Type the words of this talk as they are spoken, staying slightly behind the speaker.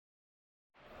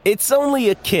It's only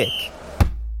a kick,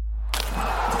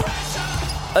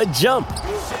 a jump,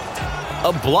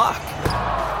 a block.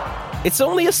 It's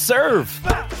only a serve.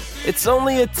 It's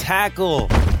only a tackle,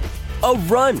 a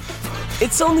run.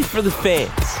 It's only for the fans.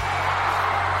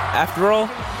 After all,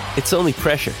 it's only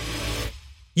pressure.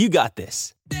 You got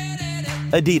this.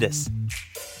 Adidas.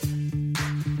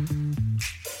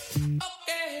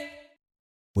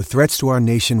 With threats to our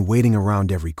nation waiting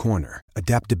around every corner,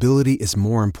 adaptability is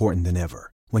more important than ever.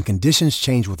 When conditions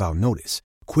change without notice,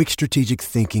 quick strategic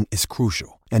thinking is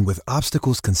crucial. And with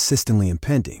obstacles consistently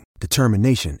impending,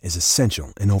 determination is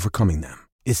essential in overcoming them.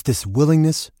 It's this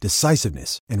willingness,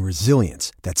 decisiveness, and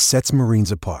resilience that sets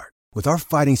Marines apart. With our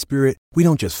fighting spirit, we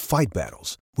don't just fight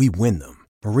battles, we win them.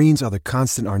 Marines are the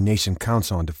constant our nation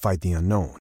counts on to fight the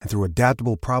unknown. And through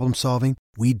adaptable problem solving,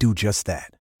 we do just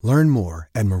that. Learn more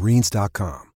at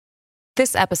marines.com.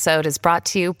 This episode is brought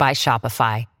to you by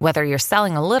Shopify. Whether you're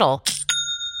selling a little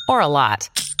or a lot,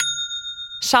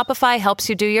 Shopify helps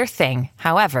you do your thing,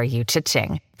 however you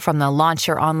cha-ching. From the launch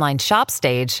your online shop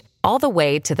stage, all the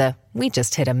way to the we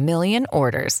just hit 1 million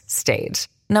orders stage.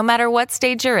 No matter what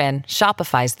stage you're in,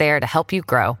 Shopify's there to help you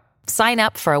grow. Sign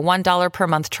up for a $1 per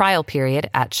month trial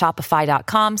period at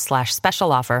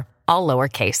shopify.com/special offer, all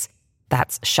lowercase.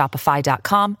 That's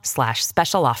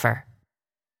shopify.com/special offer.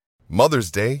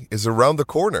 Mother's Day is around the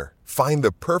corner. Find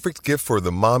the perfect gift for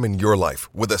the mom in your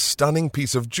life with a stunning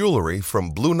piece of jewelry from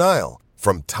Blue Nile.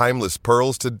 From timeless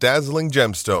pearls to dazzling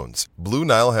gemstones, Blue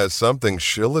Nile has something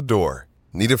she'll adore.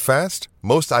 Need it fast?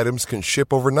 Most items can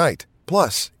ship overnight.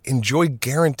 Plus, enjoy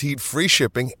guaranteed free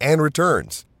shipping and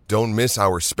returns. Don't miss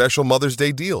our special Mother's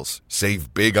Day deals.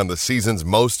 Save big on the season's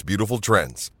most beautiful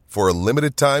trends. For a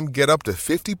limited time, get up to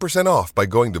 50% off by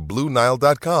going to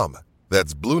BlueNile.com.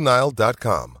 That's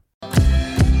BlueNile.com.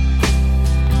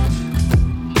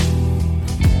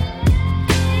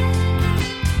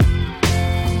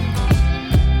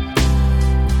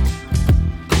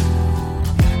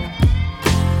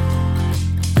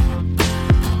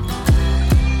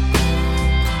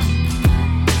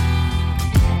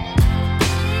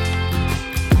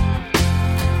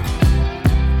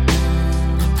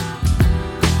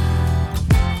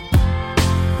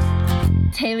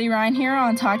 Haley Ryan here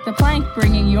on Talk the Plank,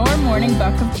 bringing your Morning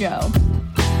Buc of Joe.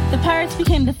 The Pirates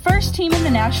became the first team in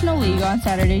the National League on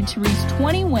Saturday to reach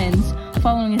 20 wins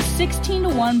following a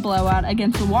 16-1 blowout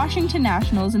against the Washington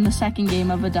Nationals in the second game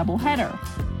of a doubleheader.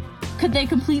 Could they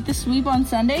complete the sweep on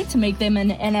Sunday to make them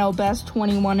an NL Best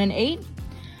 21-8?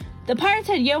 The Pirates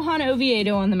had Johan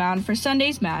Oviedo on the mound for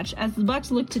Sunday's match as the Bucs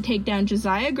looked to take down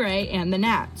Josiah Gray and the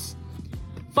Nats.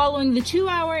 Following the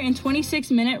 2-hour and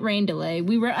 26-minute rain delay,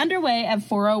 we were underway at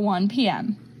 4:01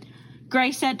 p.m.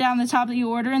 Gray set down the top of the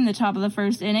order in the top of the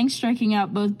first inning, striking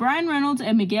out both Brian Reynolds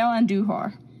and Miguel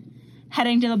Andujar.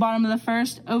 Heading to the bottom of the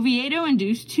first, Oviedo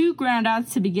induced 2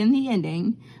 groundouts to begin the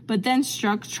inning, but then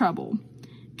struck trouble.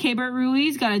 Keibert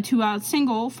Ruiz got a 2-out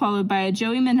single, followed by a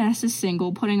Joey Meneses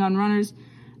single, putting on runners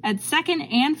at second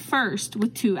and first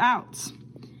with 2 outs.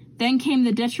 Then came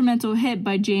the detrimental hit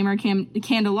by Jeimer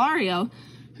Candelario,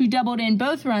 who doubled in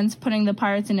both runs, putting the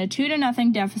Pirates in a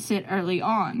 2-0 deficit early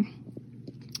on.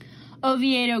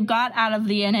 Oviedo got out of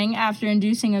the inning after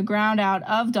inducing a ground out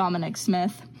of Dominic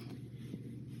Smith.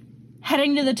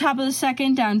 Heading to the top of the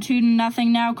second, down 2-0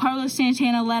 now, Carlos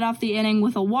Santana led off the inning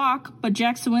with a walk, but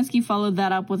Jack Sawinski followed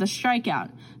that up with a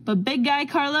strikeout. But big guy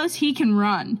Carlos, he can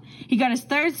run. He got his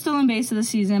 3rd stolen base of the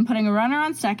season, putting a runner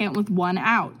on second with 1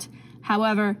 out.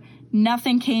 However,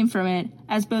 nothing came from it,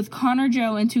 as both Connor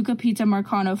Joe and Tucapita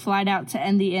Marcano flied out to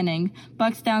end the inning,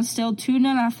 Bucs down still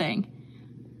 2-0.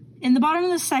 In the bottom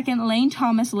of the second, Lane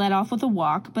Thomas led off with a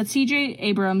walk, but C.J.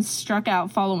 Abrams struck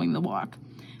out following the walk.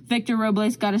 Victor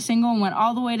Robles got a single and went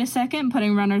all the way to second,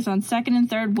 putting runners on second and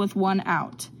third with 1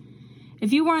 out.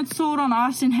 If you weren't sold on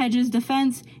Austin Hedges'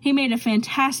 defense, he made a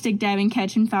fantastic diving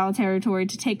catch in foul territory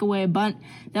to take away a bunt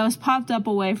that was popped up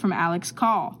away from Alex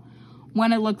Call.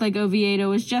 When it looked like Oviedo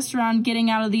was just around getting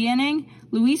out of the inning,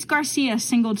 Luis Garcia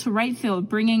singled to right field,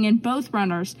 bringing in both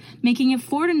runners, making it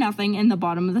 4-0 in the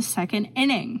bottom of the second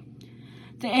inning.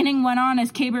 The inning went on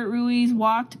as Keibert Ruiz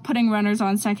walked, putting runners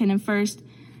on second and first,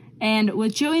 and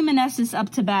with Joey Meneses up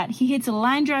to bat, he hits a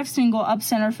line drive single up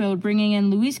center field, bringing in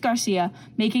Luis Garcia,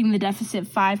 making the deficit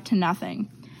 5-0.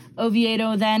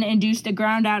 Oviedo then induced a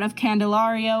ground out of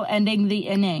Candelario, ending the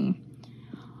inning.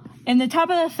 In the top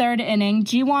of the third inning,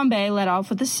 Ji-Hwan Bae led off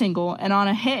with a single and on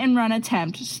a hit-and-run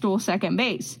attempt stole second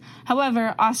base.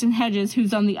 However, Austin Hedges,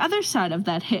 who's on the other side of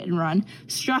that hit-and-run,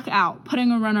 struck out,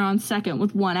 putting a runner on second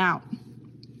with 1 out.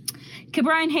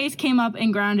 Brian Hayes came up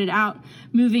and grounded out,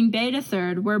 moving Bay to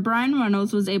third, where Brian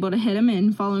Reynolds was able to hit him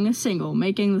in following a single,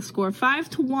 making the score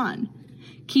 5-1.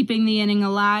 Keeping the inning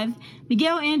alive,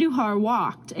 Miguel Andujar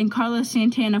walked, and Carlos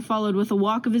Santana followed with a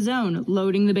walk of his own,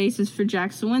 loading the bases for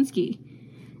Jack Suwinski.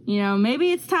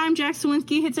 Maybe it's time Jack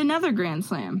Suwinski hits another grand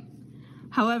slam.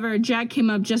 However, Jack came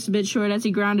up just a bit short as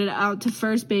he grounded out to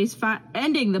first base,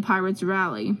 ending the Pirates'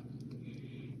 rally.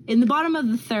 In the bottom of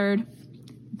the third,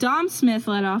 Dom Smith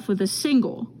led off with a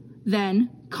single. Then,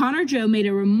 Connor Joe made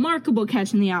a remarkable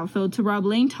catch in the outfield to rob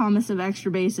Lane Thomas of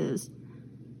extra bases.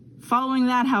 Following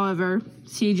that, however,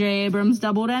 C.J. Abrams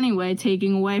doubled anyway,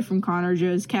 taking away from Connor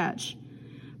Joe's catch.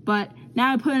 But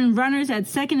now I put in runners at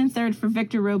second and third for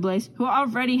Victor Robles, who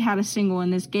already had a single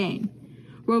in this game.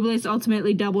 Robles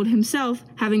ultimately doubled himself,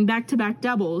 having back-to-back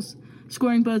doubles,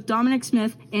 scoring both Dominic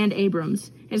Smith and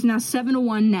Abrams. It's now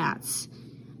 7-1 Nats.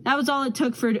 That was all it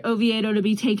took for Oviedo to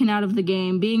be taken out of the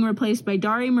game, being replaced by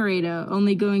Dari Moreta,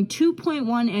 only going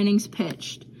 2.1 innings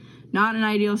pitched. Not an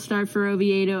ideal start for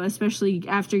Oviedo, especially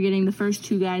after getting the first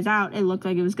two guys out. It looked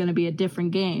like it was going to be a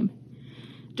different game.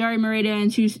 Dari Moreta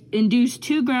induced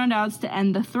 2 groundouts to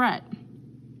end the threat.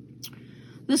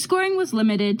 The scoring was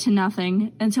limited to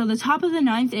nothing until the top of the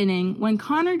 9th inning when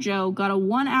Connor Joe got a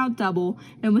 1-out double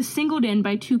and was singled in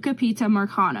by Tucapita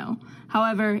Marcano.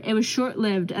 However, it was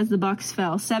short-lived as the Bucs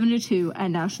fell 7-2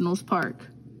 at Nationals Park.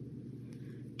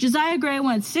 Josiah Gray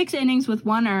went 6 innings with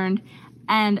 1 earned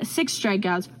and 6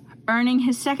 strikeouts, earning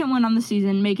his second win on the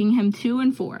season, making him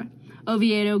 2-4.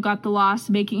 Oviedo got the loss,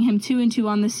 making him 2-2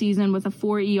 on the season with a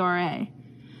 4 ERA.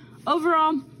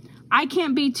 Overall, I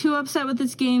can't be too upset with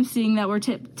this game, seeing that we're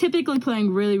typically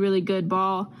playing really, really good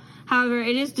ball. However,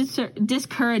 it is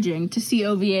discouraging to see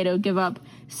Oviedo give up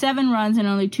 7 runs in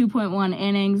only 2.1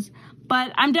 innings.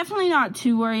 But I'm definitely not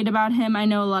too worried about him. I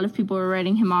know a lot of people are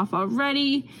writing him off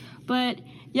already, but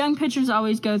young pitchers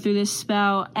always go through this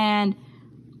spell, and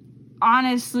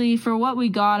honestly, for what we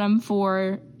got him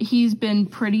for, he's been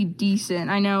pretty decent.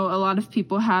 I know a lot of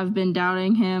people have been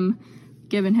doubting him,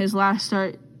 given his last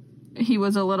start. He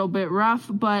was a little bit rough,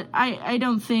 but I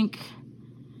don't think...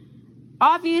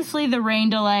 Obviously, the rain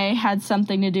delay had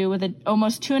something to do with it.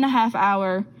 Almost 2.5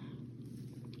 hour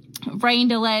rain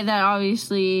delay that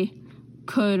obviously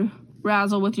could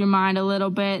razzle with your mind a little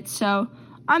bit. So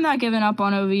I'm not giving up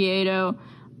on Oviedo.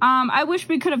 I wish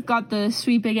we could have got the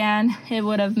sweep again. It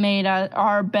would have made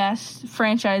our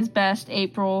franchise best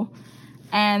April,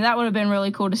 and that would have been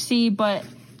really cool to see. But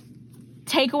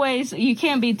takeaways, you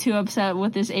can't be too upset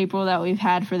with this April that we've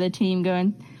had for the team.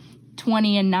 Going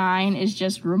 20-9 is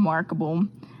just remarkable.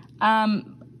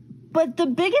 But the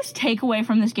biggest takeaway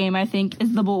from this game, I think,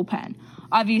 is the bullpen.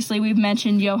 Obviously, we've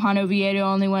mentioned Johan Oviedo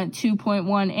only went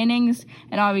 2.1 innings,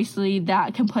 and obviously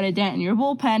that can put a dent in your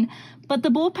bullpen. But the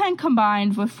bullpen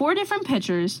combined with 4 different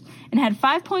pitchers and had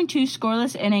 5.2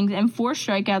 scoreless innings and 4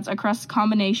 strikeouts across the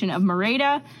combination of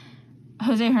Moreta,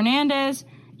 Jose Hernandez,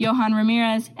 Johan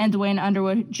Ramirez, and Dwayne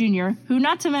Underwood Jr., who,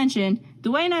 not to mention,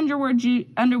 Dwayne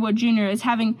Underwood Jr. is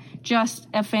having just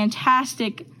a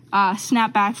fantastic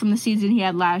snapback from the season he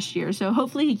had last year. So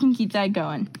hopefully he can keep that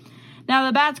going. Now,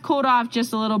 the bats cooled off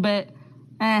just a little bit.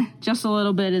 Just a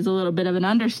little bit is a little bit of an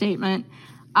understatement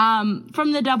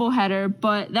from the doubleheader,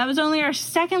 but that was only our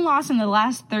second loss in the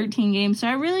last 13 games, so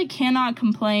I really cannot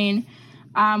complain.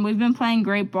 We've been playing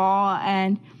great ball,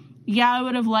 and yeah, I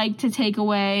would have liked to take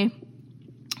away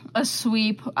a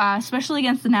sweep, especially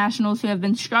against the Nationals, who have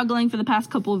been struggling for the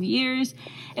past couple of years.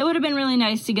 It would have been really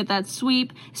nice to get that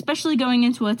sweep, especially going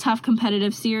into a tough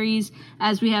competitive series,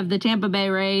 as we have the Tampa Bay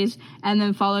Rays, and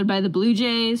then followed by the Blue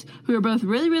Jays, who are both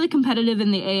really, really competitive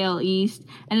in the AL East,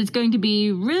 and it's going to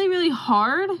be really, really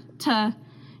hard to,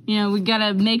 we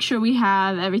gotta make sure we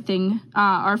have everything,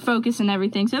 our focus and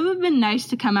everything, so it would have been nice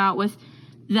to come out with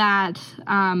that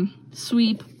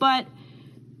sweep, but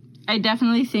I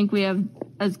definitely think we have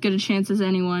as good a chance as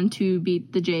anyone to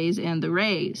beat the Jays and the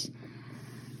Rays.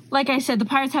 Like I said, the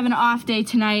Pirates have an off day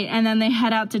tonight, and then they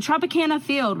head out to Tropicana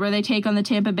Field, where they take on the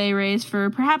Tampa Bay Rays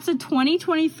for perhaps a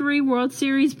 2023 World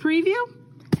Series preview?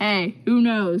 Hey, who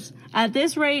knows? At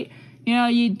this rate,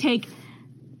 you'd take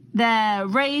the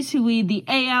Rays, who lead the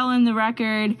AL in the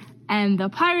record, and the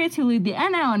Pirates, who lead the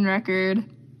NL in record.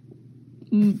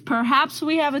 Perhaps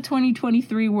we have a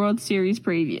 2023 World Series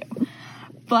preview.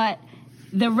 But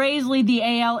the Rays lead the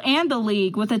AL and the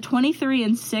league with a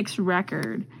 23-6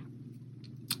 record.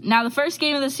 Now, the first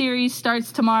game of the series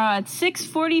starts tomorrow at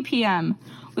 6:40 p.m.,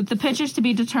 with the pitchers to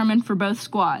be determined for both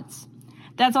squads.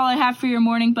 That's all I have for your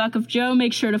Morning Buc of Joe.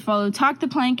 Make sure to follow Talk the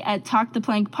Plank at Talk the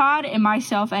Plank Pod and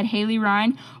myself at Haley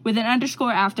Ryan with an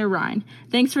 _ after Ryan.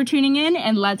 Thanks for tuning in,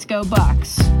 and let's go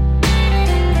Bucs.